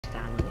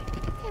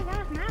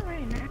not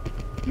right now.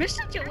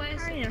 Mr.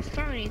 Joe's kind of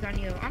phonies on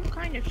you. I'm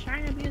kind of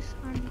trying to be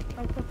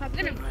I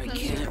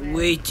can't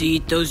wait to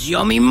eat those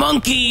yummy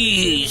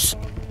monkeys!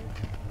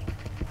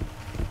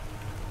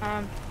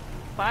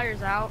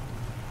 Fire's out.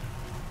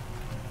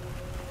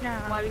 No.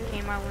 Why we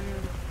came out when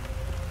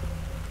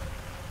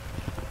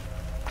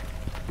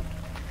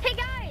Hey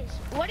guys,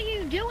 what are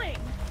you doing?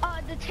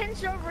 The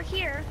tent's over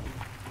here.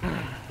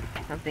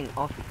 Something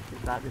off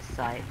about this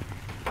site.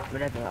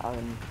 Whatever,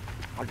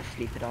 I'll just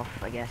sleep it off,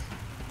 I guess.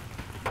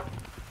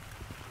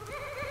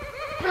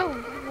 Oh,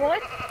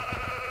 what?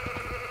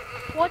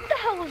 What the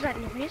hell was that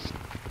noise?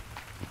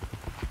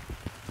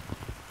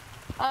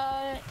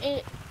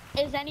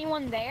 Is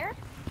anyone there?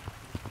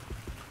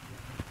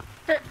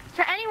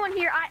 To anyone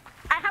here, I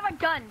have a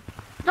gun.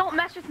 Don't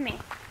mess with me.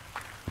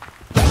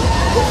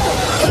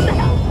 What the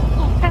hell?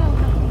 Oh, hell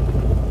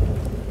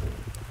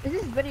no. Is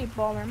this video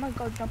baller? I'm gonna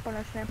go jump on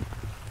a ship.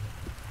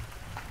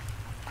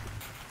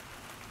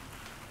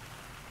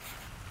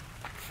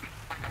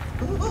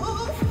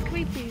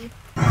 Creepy.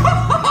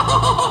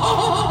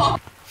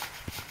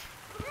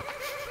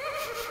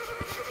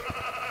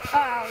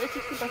 Oh, this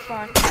is super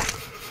fun.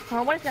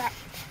 Oh, what is that?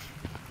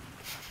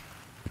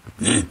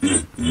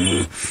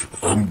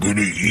 I'm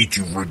gonna eat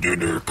you for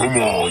dinner. Come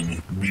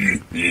on.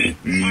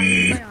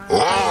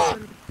 Ah!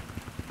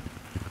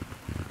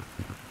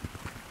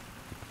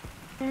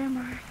 Am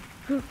I?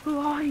 Who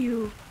are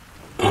you?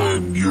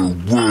 I'm your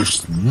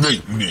worst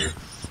nightmare.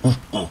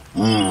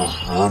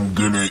 I'm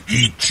gonna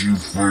eat you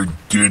for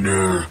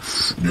dinner.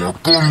 Now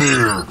come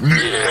here.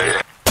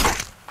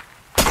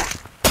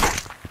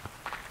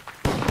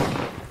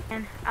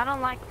 And I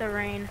don't like the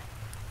rain.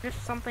 There's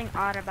something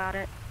odd about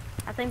it.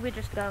 I think we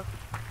just go.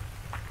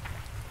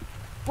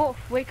 Wolf,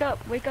 wake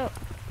up, wake up.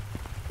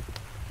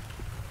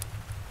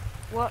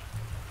 What?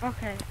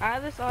 Okay, I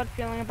have this odd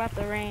feeling about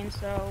the rain,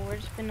 so we're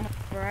just gonna,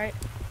 right?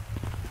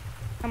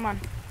 Come on.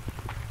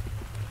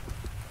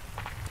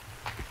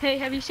 Hey,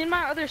 have you seen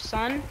my other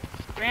son?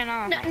 Ran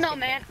off. No,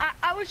 man.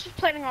 I was just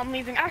planning on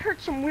leaving. I heard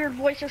some weird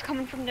voices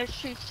coming from the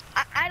streets.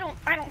 I don't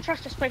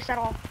trust this place at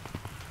all.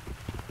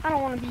 I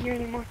don't want to be here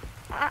anymore.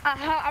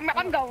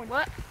 I'm going.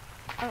 What?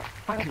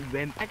 Fucking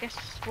wimp. I guess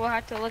we'll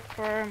have to look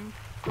for him.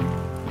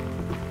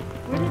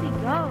 Where did he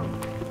go?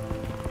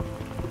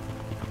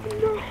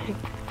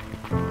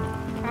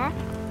 Huh?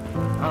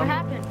 What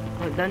happened?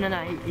 Oh, no,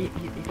 he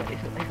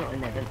got in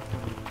there.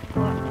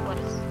 What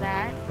is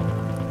that?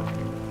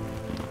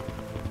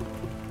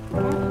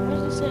 What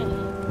does it say?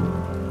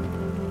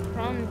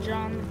 From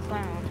John the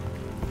Clown.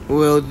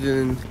 Well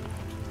then.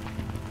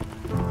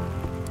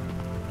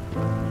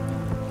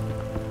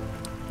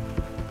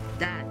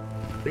 Dad,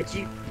 where'd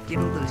you get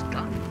all those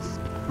guns?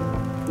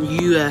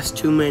 You ask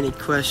too many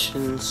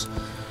questions.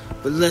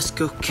 But let's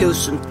go kill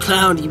some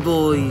clowny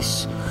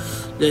boys.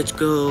 Let's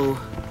go.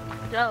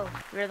 So,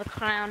 you're the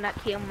clown that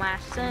killed my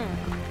son.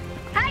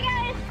 Hi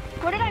guys.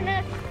 What did I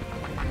miss?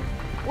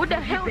 What the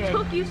hell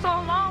took you so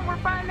long? We're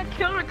trying to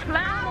kill a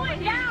clown over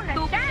here, Down to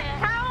stupid Jack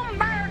ass. Home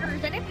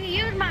Burgers, and if you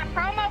use my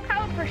promo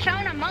code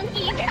Persona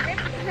Monkey, you get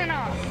 50%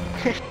 off.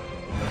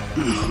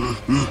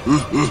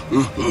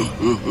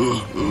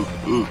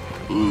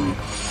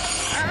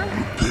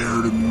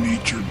 Prepare to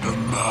meet your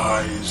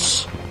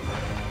demise.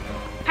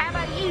 How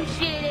about you,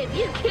 shit? If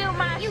you kill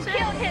my son, You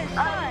killed his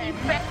son.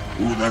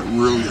 Oh, that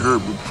really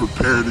hurt, but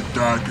prepare to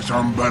die, because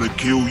I'm about to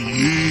kill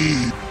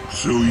you.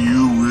 So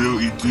you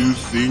really do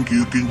think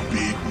you can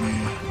beat me?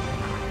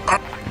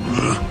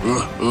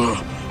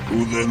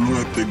 Well, then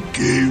let the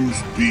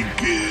games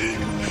begin.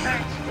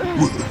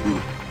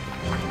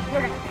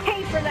 We're gonna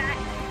pay for that.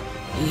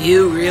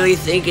 You really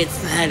think it's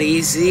that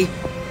easy?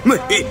 No.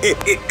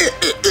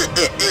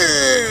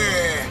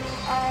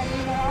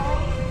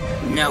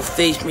 Now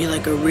face me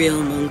like a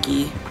real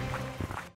monkey.